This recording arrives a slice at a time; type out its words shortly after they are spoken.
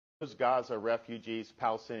Those Gaza refugees,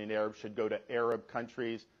 Palestinian Arabs, should go to Arab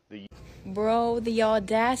countries. Bro, the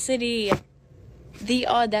audacity. The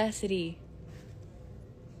audacity.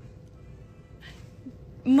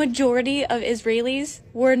 Majority of Israelis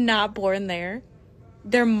were not born there.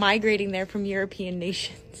 They're migrating there from European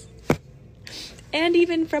nations. And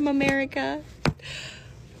even from America.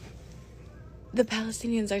 The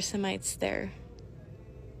Palestinians are Semites there.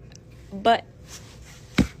 But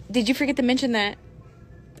did you forget to mention that?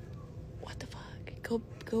 What the fuck?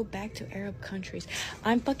 Go back to Arab countries.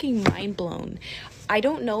 I'm fucking mind blown. I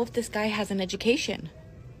don't know if this guy has an education.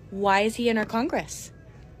 Why is he in our Congress?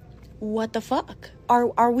 What the fuck?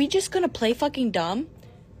 Are we just gonna play fucking dumb?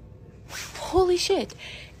 Holy shit.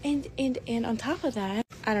 And on top of that,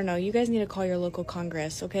 I don't know, you guys need to call your local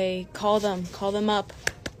Congress, okay? Call them up.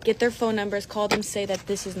 Get their phone numbers, call them, say that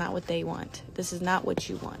this is not what they want. This is not what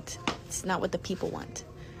you want. It's not what the people want.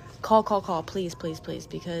 Call, please,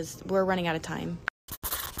 because we're running out of time.